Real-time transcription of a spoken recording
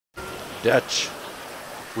Dutch,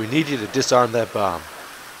 we need you to disarm that bomb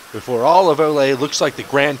before all of LA looks like the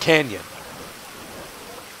Grand Canyon.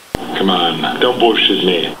 Come on, don't bullshit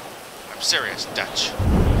me. I'm serious, Dutch.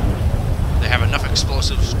 They have enough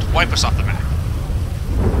explosives to wipe us off the map.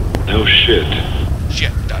 No shit.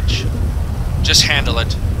 Shit, Dutch. Just handle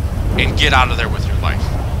it and get out of there with your life.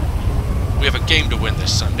 We have a game to win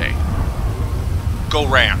this Sunday. Go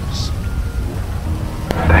Rams.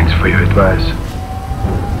 Thanks for your advice.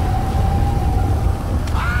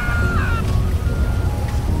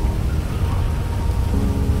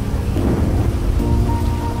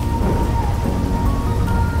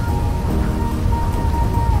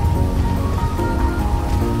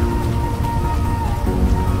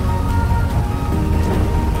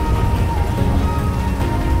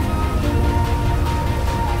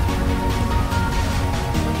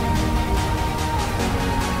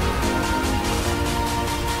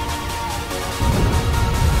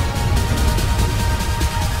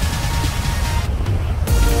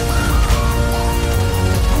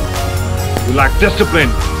 You lack discipline.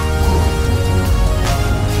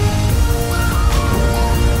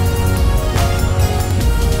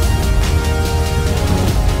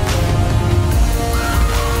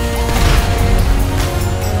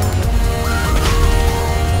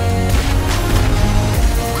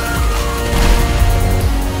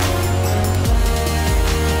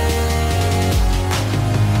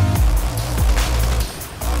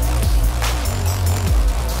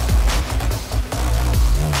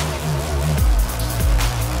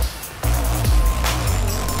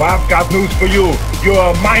 I've got news for you. You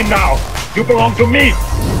are mine now. You belong to me.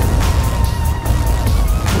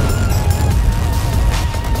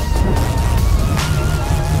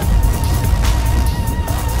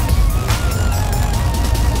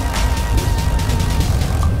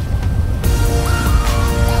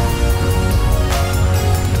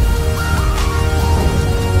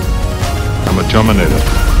 I'm a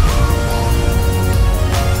Terminator.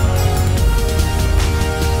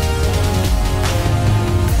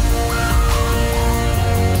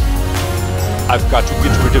 I've got to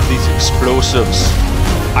get rid of these explosives.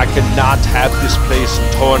 I cannot have this place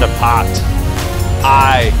torn apart.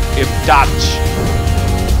 I am Dutch.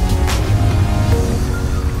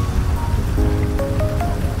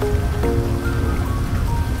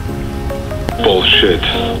 Bullshit.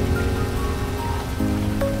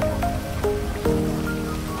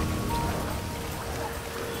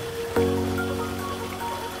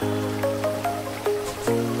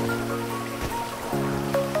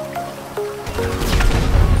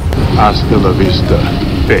 Hasta la vista,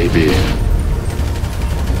 baby.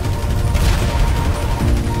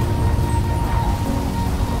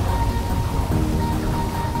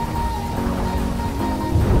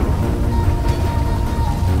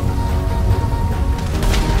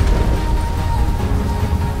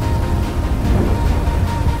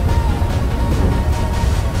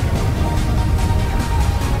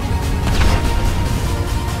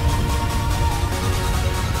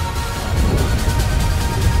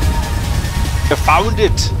 I found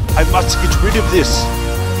it! I must get rid of this!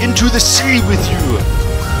 Into the sea with you!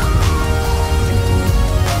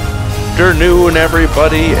 Good afternoon,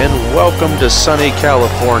 everybody, and welcome to sunny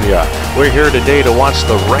California. We're here today to watch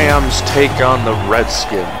the Rams take on the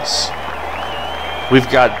Redskins. We've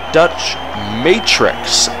got Dutch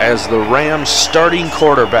Matrix as the Rams' starting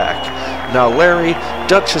quarterback. Now, Larry,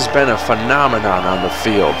 Dutch has been a phenomenon on the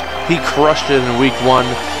field. He crushed it in week 1,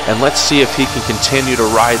 and let's see if he can continue to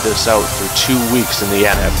ride this out for 2 weeks in the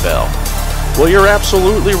NFL. Well, you're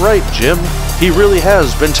absolutely right, Jim. He really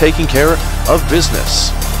has been taking care of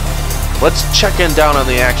business. Let's check in down on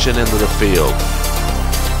the action into the field.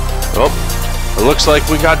 Oh, it looks like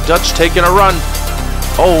we got Dutch taking a run.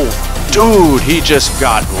 Oh, dude, he just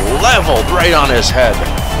got leveled right on his head.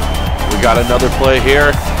 We got another play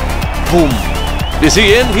here. Boom. Is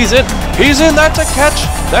he in? He's in. He's in. That's a catch.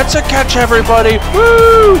 That's a catch, everybody.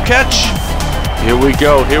 Woo! Catch. Here we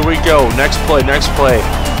go. Here we go. Next play. Next play.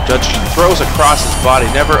 Dutch throws across his body.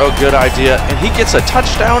 Never a good idea. And he gets a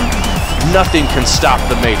touchdown. Nothing can stop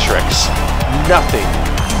the Matrix. Nothing.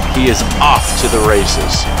 He is off to the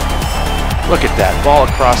races. Look at that. Ball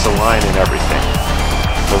across the line and everything.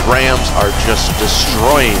 The Rams are just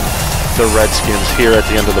destroying the Redskins here at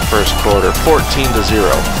the end of the first quarter. 14-0.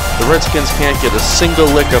 The Redskins can't get a single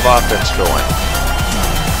lick of offense going.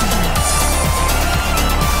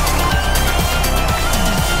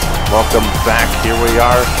 Welcome back. Here we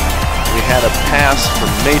are. We had a pass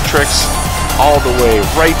from Matrix all the way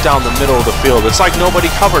right down the middle of the field. It's like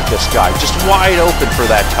nobody covered this guy. Just wide open for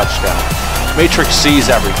that touchdown. Matrix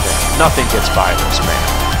sees everything. Nothing gets by this man.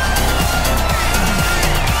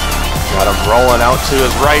 Got him rolling out to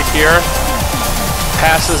his right here.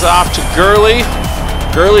 Passes off to Gurley.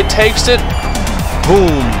 Gurley takes it.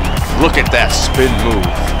 Boom. Look at that spin move.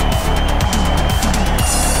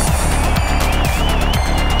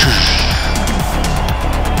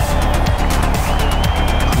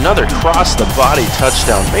 Another cross-the-body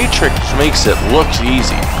touchdown. Matrix makes it look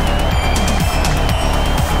easy.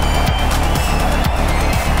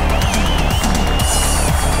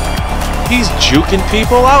 He's juking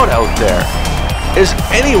people out there. Is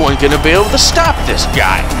anyone going to be able to stop this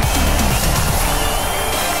guy?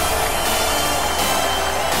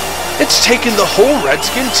 It's taken the whole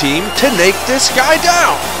Redskin team to take this guy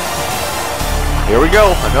down. Here we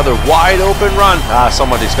go. Another wide open run.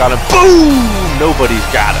 Somebody's got him. Boom! Nobody's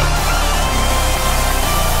got him.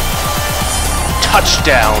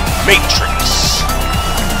 Touchdown, Matrix.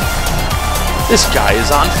 This guy is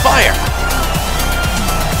on fire.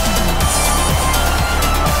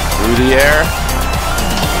 Through the air.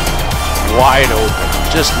 Wide open.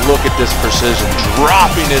 Just look at this precision.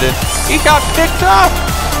 Dropping it in. He got picked up.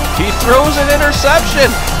 He throws an interception.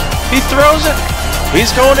 He throws it.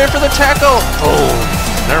 He's going in for the tackle. Boom.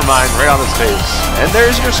 Never mind. Right on his face. And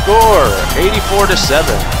there's your score. 84-7.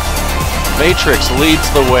 Matrix leads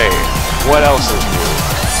the way. What else is new?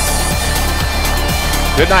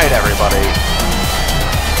 Good night, everybody.